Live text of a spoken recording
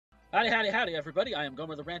Howdy, howdy, howdy, everybody. I am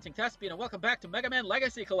Gomer the Ranting Thespian, and welcome back to Mega Man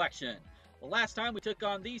Legacy Collection. The last time we took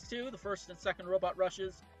on these two, the first and second robot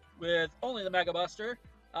rushes, with only the Mega Buster.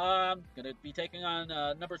 Going to be taking on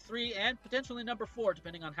number 3 and potentially number 4,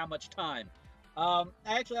 depending on how much time. I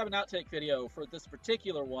actually have an outtake video for this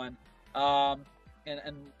particular one, and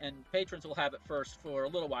patrons will have it first for a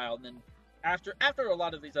little while, and then after a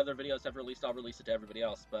lot of these other videos have released, I'll release it to everybody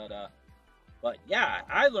else. But yeah,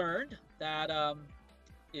 I learned that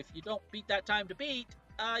if you don't beat that time to beat,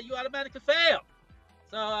 you automatically fail.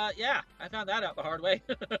 So, yeah, I found that out the hard way.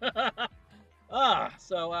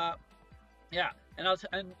 Yeah,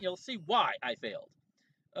 and you'll see why I failed.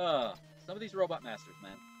 Some of these robot masters,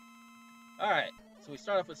 man. Alright, so we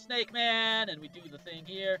start off with Snake Man, and we do the thing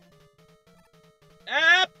here.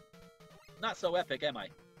 Not so epic, am I?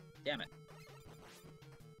 Damn it.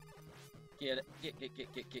 Get it.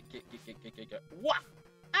 Get. What?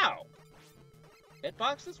 Ow!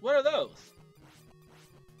 Hitboxes? What are those?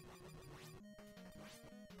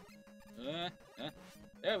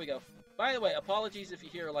 There we go. By the way, apologies if you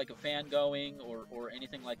hear like a fan going or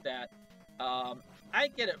anything like that. I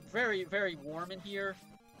get it very, very warm in here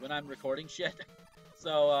when I'm recording shit.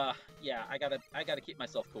 So yeah, I gotta keep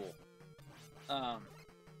myself cool.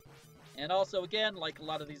 And also again, like a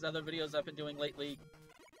lot of these other videos I've been doing lately,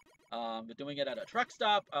 been doing it at a truck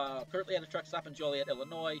stop. Currently at a truck stop in Joliet,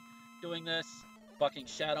 Illinois, doing this. Fucking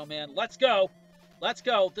Shadow Man. Let's go! Let's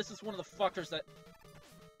go! This is one of the fuckers that...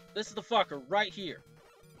 This is the fucker right here.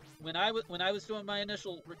 When I was doing my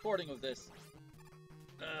initial recording of this,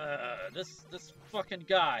 this fucking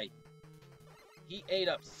guy, he ate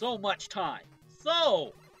up so much time.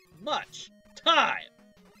 So much time!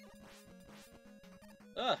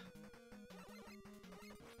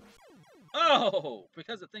 Oh!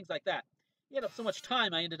 Because of things like that. He ate up so much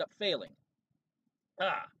time, I ended up failing.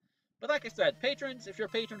 But like I said, patrons, if you're a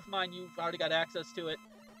patron of mine, you've already got access to it.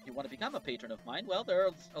 If you want to become a patron of mine, well,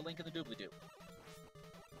 there's a link in the doobly-doo.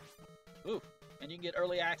 Ooh, and you can get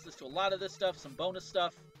early access to a lot of this stuff, some bonus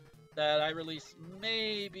stuff that I release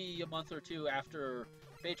maybe a month or two after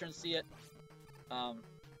patrons see it. And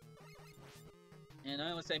I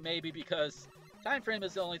only say maybe because time frame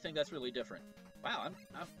is the only thing that's really different. Wow,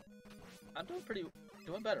 I'm doing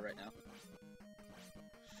better right now.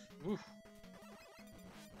 Ooh.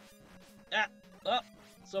 Oh,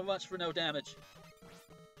 so much for no damage.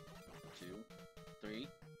 2, 3,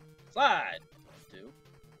 slide. 1, 2,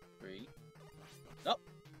 3. Nope.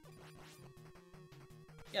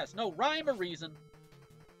 Yes, no rhyme or reason.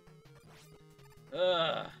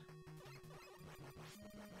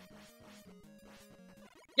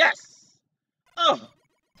 Yes! Oh,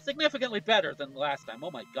 significantly better than the last time. Oh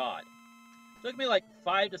my god. It took me like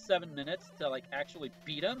 5 to 7 minutes to like actually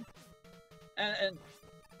beat him.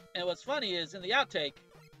 And what's funny is, in the outtake,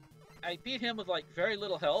 I beat him with, like, very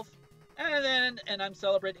little health, and I'm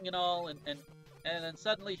celebrating and all, and then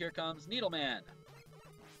suddenly here comes Needleman.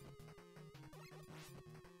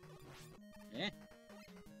 Eh?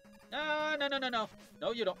 No.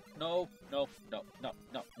 No, you don't. No.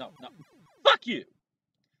 Fuck you!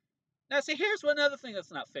 Now, see, here's another thing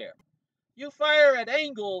that's not fair. You fire at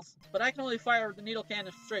angles, but I can only fire the needle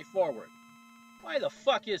cannon straight forward. Why the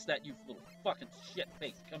fuck is that, you little fucking shit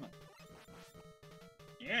face? Come on.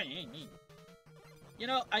 Yeah. You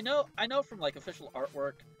know, I know from like official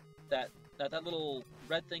artwork that little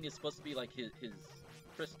red thing is supposed to be like his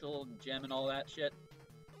crystal and gem and all that shit.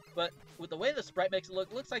 But with the way the sprite makes it look,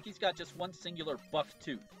 it looks like he's got just one singular buck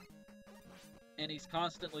tooth. And he's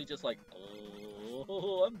constantly just like,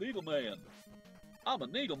 oh, I'm Needle Man. I'm a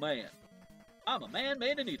Needle Man. I'm a man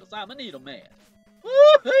made of needles. I'm a Needle Man.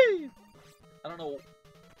 Woo-hoo! I don't know.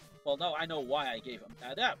 Well, no, I know why I gave him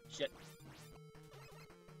that. Oh, shit.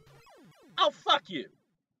 Oh, fuck you.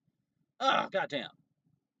 Oh, goddamn.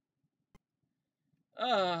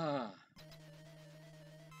 And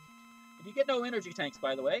you get no energy tanks,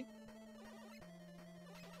 by the way.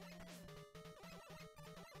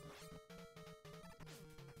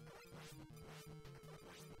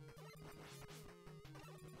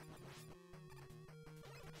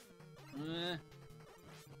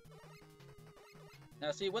 Now,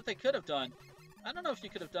 see, what they could have done, I don't know if you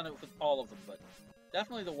could have done it with all of them, but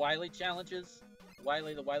definitely the Wily challenges, the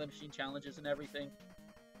Wily Machine challenges and everything.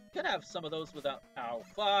 Could have some of those without, ow,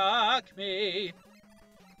 fuck me.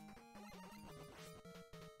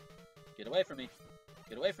 Get away from me.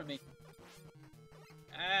 Get away from me.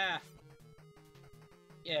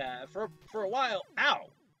 Yeah, for a while, ow.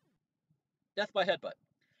 Death by headbutt.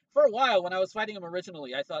 For a while, when I was fighting him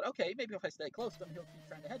originally, I thought, okay, maybe if I stay close to him, he'll keep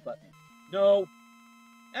trying to headbutt me. No.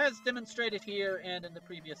 As demonstrated here and in the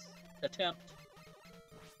previous attempt,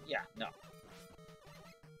 Yeah, no.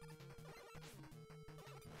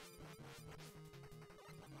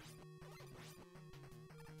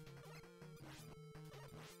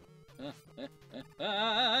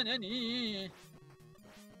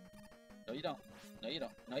 No, you don't. No, you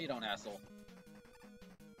don't. No, you don't, asshole.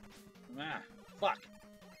 Ah, fuck.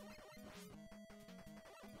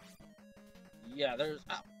 Yeah, there's...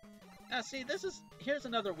 now, see, here's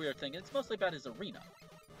another weird thing. It's mostly about his arena.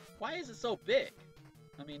 Why is it so big?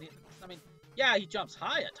 I mean, yeah, he jumps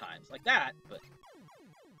high at times, like that, but...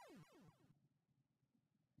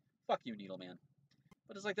 Fuck you, Needle Man.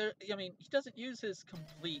 But it's like, I mean, he doesn't use his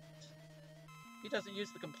complete... He doesn't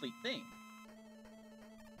use the complete thing.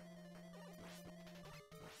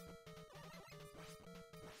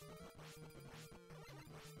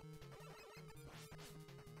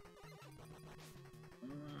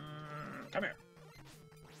 Come here.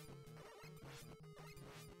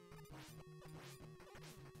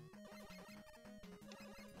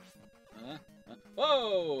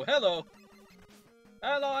 Whoa, hello.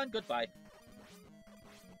 Hello and goodbye.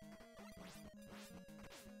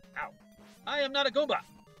 Ow. I am not a Goomba.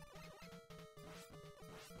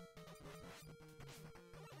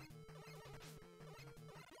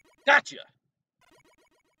 Gotcha.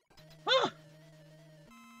 Huh.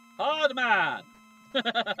 Hard man.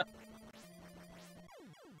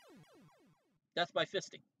 That's by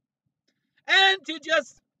fisting. And to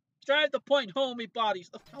just try to point home he bodies.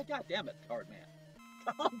 Oh, god damn it, hard man.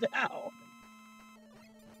 Calm down.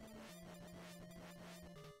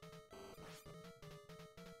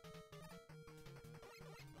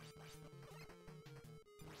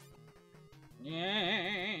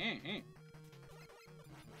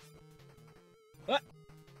 What?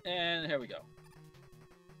 And here we go.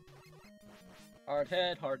 Hard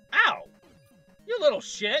head, hard... Ow! You little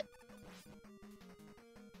shit!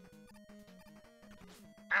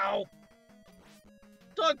 Ow!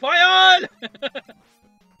 Dog Pion!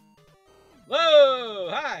 Whoa!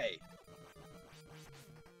 Hi!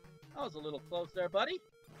 That was a little close there, buddy.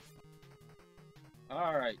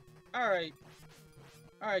 Alright. Alright.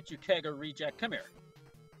 Alright, you kegger reject. Come here.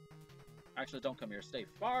 Actually, don't come here. Stay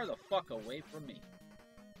far the fuck away from me.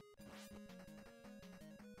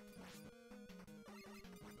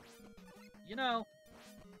 You know,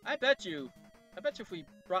 I bet you if we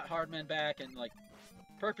brought Hardman back and, like,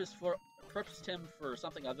 purposed him for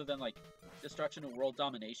something other than, like, destruction and world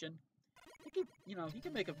domination, he could, you know, he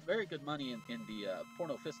could make a very good money in the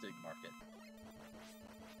porno fisting market.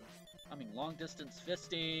 I mean, long distance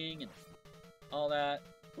fisting and all that.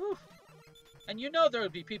 Whew. And you know there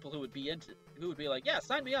would be people who would be like, yeah,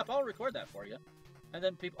 sign me up, I'll record that for you. And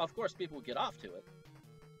then people, of course, people would get off to it.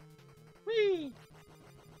 Whee!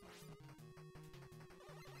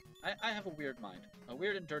 I have a weird mind. A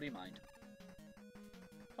weird and dirty mind.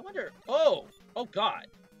 I wonder... Oh! Oh, God!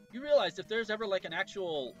 You realize if there's ever, like, an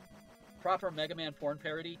actual proper Mega Man porn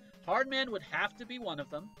parody, Hardman would have to be one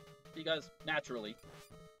of them, because, naturally.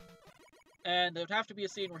 And there would have to be a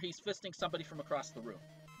scene where he's fisting somebody from across the room.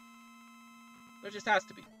 There just has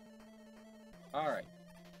to be. Alright.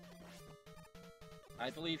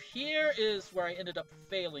 I believe here is where I ended up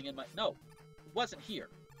failing in my... No, it wasn't here.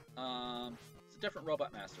 It's a different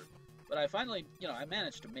Robot Master. But I finally, you know, I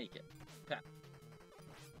managed to make it. Okay.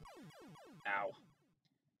 Ow.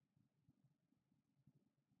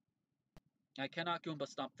 I cannot Goomba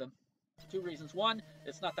stomp them. 2 reasons. 1,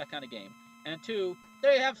 it's not that kind of game. And 2,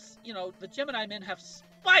 they have, you know, the Gemini men have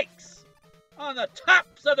spikes on the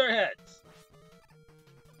tops of their heads.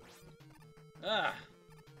 Ah.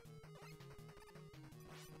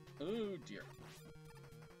 Oh, dear.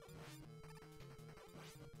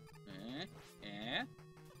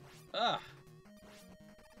 Ah.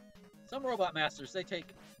 Some Robot Masters, they take...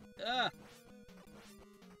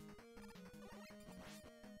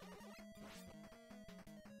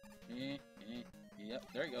 Yep,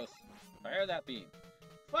 there he goes. Fire that beam.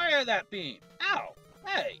 Fire that beam! Ow!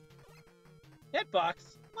 Hey!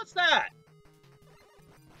 Hitbox? What's that?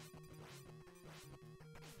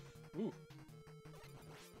 Ooh.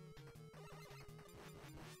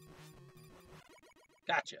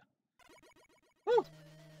 Gotcha. Woo!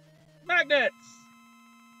 Magnets!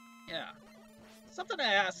 Yeah. Something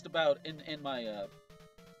I asked about in my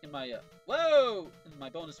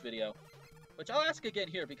bonus video, which I'll ask again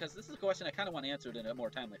here because this is a question I kind of want answered in a more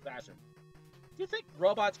timely fashion. Do you think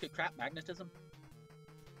robots could crap magnetism?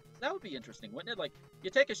 That would be interesting, wouldn't it? Like, you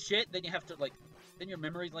take a shit, then you have to, like, then your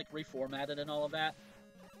memory's, like, reformatted and all of that.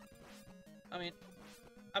 I mean,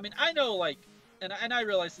 I know, like, and I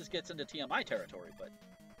realize this gets into TMI territory,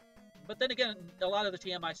 but then again, a lot of the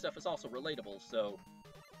TMI stuff is also relatable, so...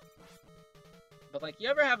 But like, you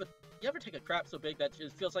ever take a crap so big that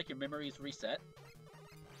it feels like your memories reset?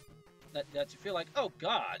 That you feel like, oh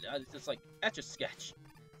god, it's just like Etch-a-Sketch.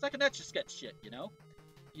 It's like an Etch-a-Sketch shit, you know?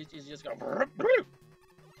 You just go.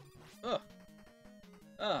 Ugh.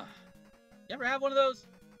 You ever have one of those?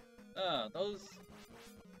 Those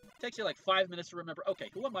takes you like 5 minutes to remember. Okay,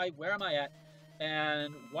 who am I? Where am I at?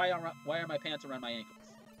 And why are my pants around my ankles?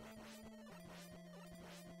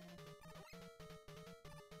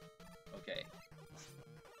 Okay.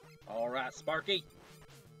 All right, Sparky.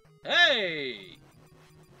 Hey!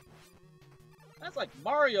 That's like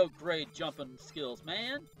Mario grade jumping skills,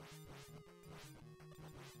 man.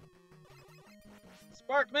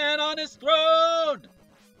 Sparkman on his throne!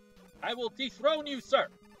 I will dethrone you, sir.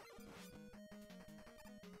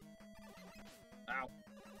 Ow.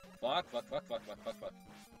 Fuck.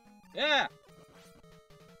 Yeah!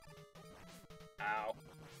 Ow.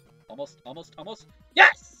 Almost.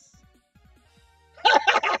 Yes!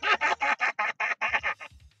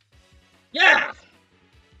 Yeah!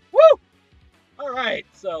 Woo! Alright,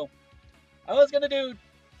 so I was gonna do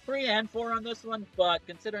 3 and 4 on this one, but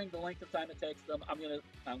considering the length of time it takes them,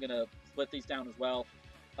 I'm gonna split these down as well.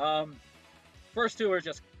 First 2 are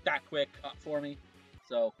just that quick for me,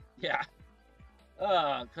 so yeah.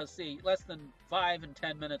 Cause see, less than 5 and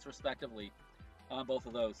 10 minutes respectively on both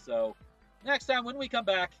of those. So next time when we come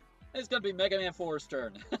back, it's gonna be Mega Man 4's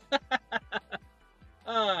turn.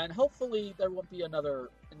 And hopefully there won't be another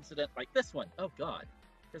incident like this one. Oh god.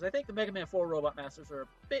 Because I think the Mega Man 4 Robot Masters are a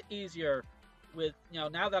bit easier with, you know,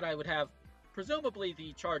 now that I would have presumably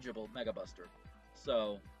the chargeable Mega Buster.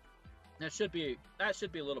 So that should be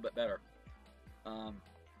a little bit better.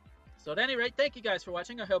 So at any rate, thank you guys for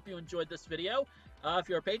watching. I hope you enjoyed this video. If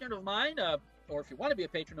you're a patron of mine, or if you want to be a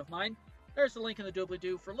patron of mine, there's the link in the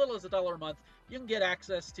doobly-doo. For little as $1 a month, you can get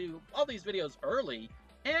access to all these videos early,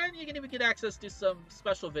 and you can even get access to some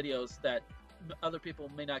special videos that other people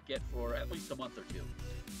may not get for at least a month or 2.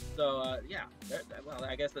 So, yeah, well,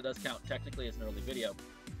 I guess that does count technically as an early video.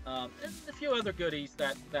 And a few other goodies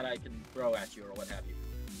that I can throw at you or what have you.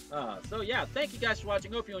 So, yeah, thank you guys for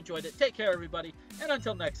watching. Hope you enjoyed it. Take care, everybody. And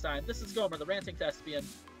until next time, this is Gomer, the Ranting Thespian,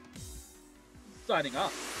 signing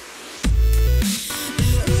off.